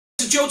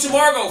This is Joe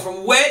Tamargo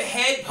from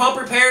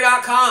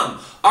WetHeadPumpRepair.com.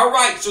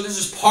 Alright, so this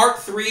is part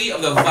 3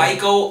 of the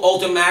Vico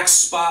Ultimax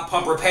Spa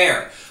Pump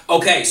Repair.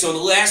 Okay, so in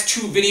the last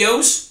 2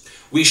 videos,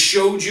 we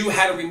showed you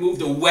how to remove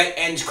the wet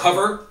end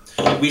cover.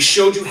 We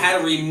showed you how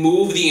to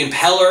remove the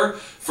impeller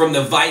from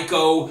the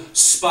Vico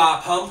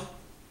Spa Pump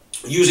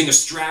using a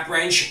strap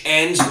wrench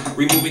and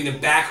removing the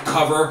back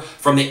cover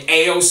from the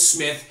A.O.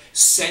 Smith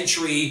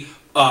Century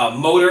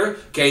motor.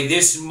 Okay,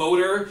 this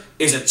motor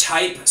is a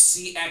type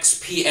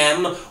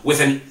CXPM with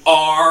an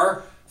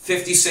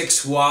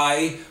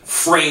R56Y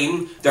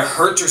frame. The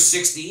hertz are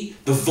 60,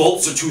 the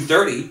volts are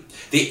 230,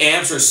 the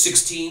amps are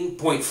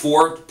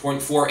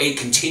 16.4.48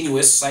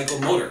 continuous cycle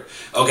motor.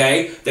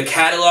 Okay, the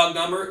catalog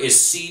number is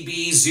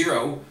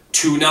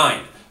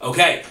CB029.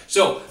 Okay,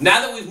 so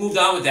now that we've moved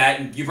on with that,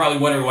 and you're probably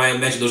wondering why I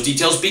mentioned those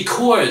details,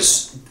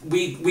 because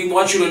we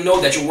want you to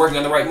know that you're working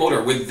on the right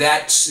motor. We're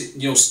that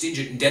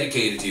stingent and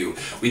dedicated to you.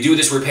 We do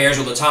this repairs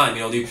all the time.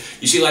 You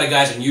see a lot of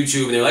guys on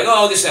YouTube and they're like,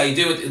 oh, this is how you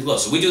do it.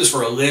 Listen, we do this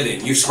for a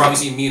living. You've probably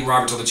seen me and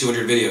Robert over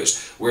 200 videos.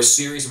 We're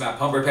serious about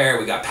pump repair.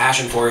 We got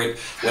passion for it,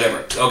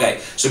 whatever. Okay,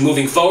 so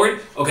moving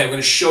forward, okay, we're going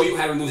to show you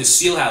how to remove the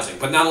seal housing.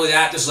 But not only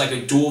that, this is like a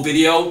dual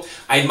video.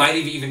 I might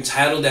have even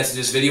titled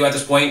this video at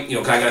this point,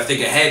 because I got to think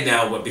ahead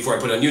now before I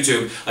put it on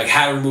YouTube, like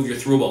how to remove your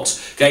through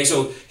bolts. Okay,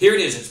 so here it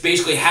is. It's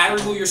basically how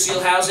to remove your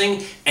seal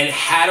housing and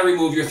how to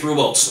remove your through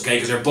bolts, okay,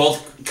 because they're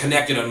both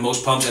connected on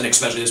most pumps and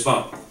especially this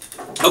pump.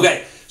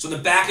 Okay, so in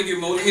the back of your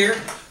motor here,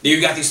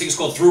 you've got these things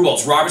called through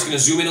bolts. Robert's going to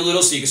zoom in a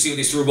little so you can see what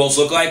these through bolts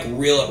look like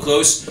real up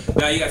close.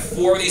 Now you got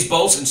 4 of these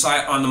bolts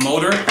inside on the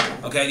motor,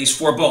 okay, these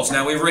 4 bolts.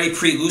 Now we've already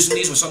pre-loosened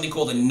these with something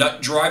called a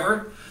nut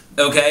driver,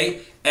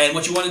 okay, and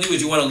what you want to do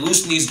is you want to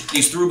loosen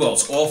these through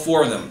bolts, all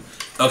 4 of them,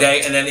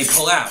 okay, and then they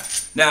pull out.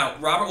 Now,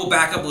 Robert will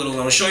back up a little and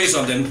I want to show you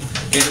something.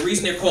 Okay, the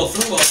reason they're called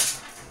through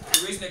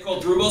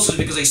bolts is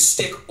because they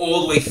stick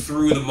all the way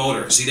through the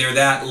motor. See, they're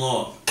that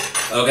long.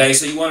 Okay,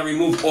 so you want to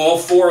remove all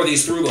 4 of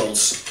these through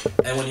bolts,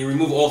 and when you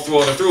remove all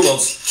 4 of the through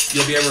bolts,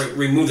 you'll be able to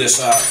remove this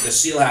the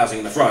seal housing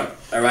in the front.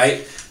 All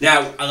right.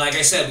 Now, like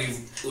I said, we've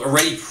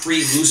already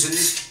pre-loosened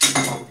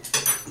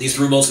these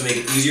through bolts to make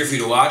it easier for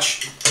you to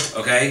watch.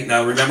 Okay.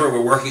 Now, remember,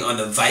 we're working on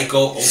the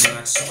Vico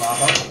Ultimax Spa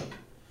Pump.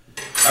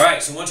 All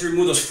right. So once you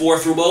remove those 4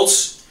 through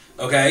bolts,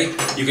 okay,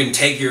 you can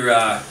take your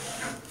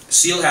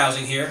seal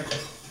housing here,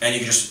 and you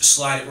can just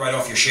slide it right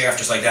off your shaft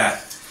just like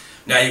that.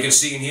 Now you can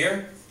see in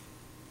here,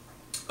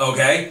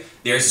 okay,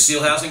 there's the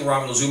seal housing.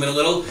 Robert will zoom in a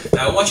little.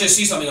 Now I want you to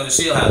see something on the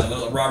seal housing. I'm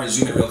going to let Robert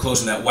zoom in real close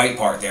on that white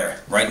part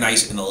there, right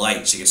nice in the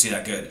light so you can see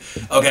that good.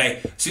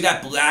 Okay, see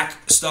that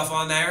black stuff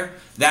on there?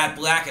 That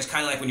black is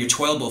kind of like when your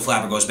 12-bolt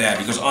flapper goes bad,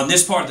 because on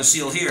this part of the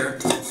seal here,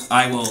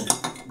 I will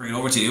bring it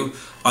over to you.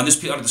 On this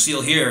part of the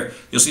seal here,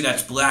 you'll see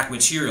that's black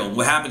material.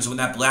 What happens when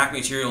that black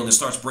material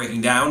starts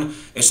breaking down,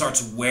 it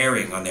starts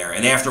wearing on there.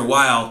 And after a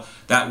while,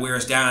 that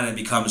wears down and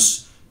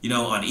becomes,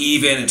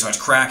 uneven and starts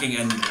cracking,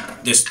 and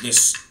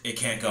it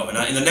can't go. And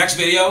in the next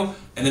video,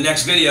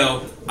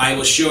 I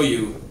will show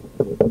you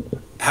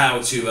how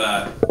to,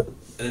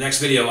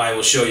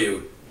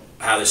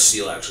 how this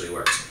seal actually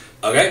works.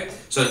 Okay?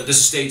 So this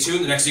is stay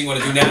tuned. The next thing you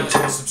want to do now is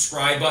hit the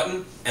subscribe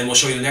button, and we'll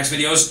show you the next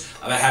videos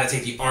about how to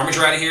take the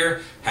armature out of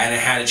here and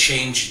how to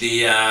change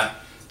the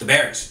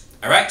bearings.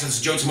 Alright, so this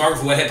is Joe Tamargo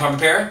from Wet Head Pump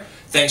Repair.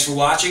 Thanks for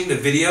watching the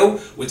video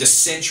with the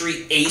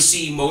Century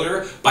AC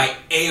motor by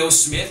A.O.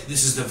 Smith.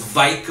 This is the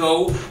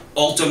Vico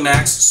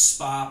Ultimax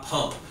Spa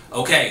Pump.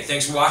 Okay,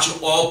 thanks for watching.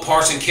 All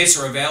parts and kits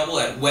are available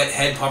at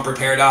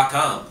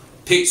WetHeadPumpRepair.com.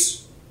 Peace.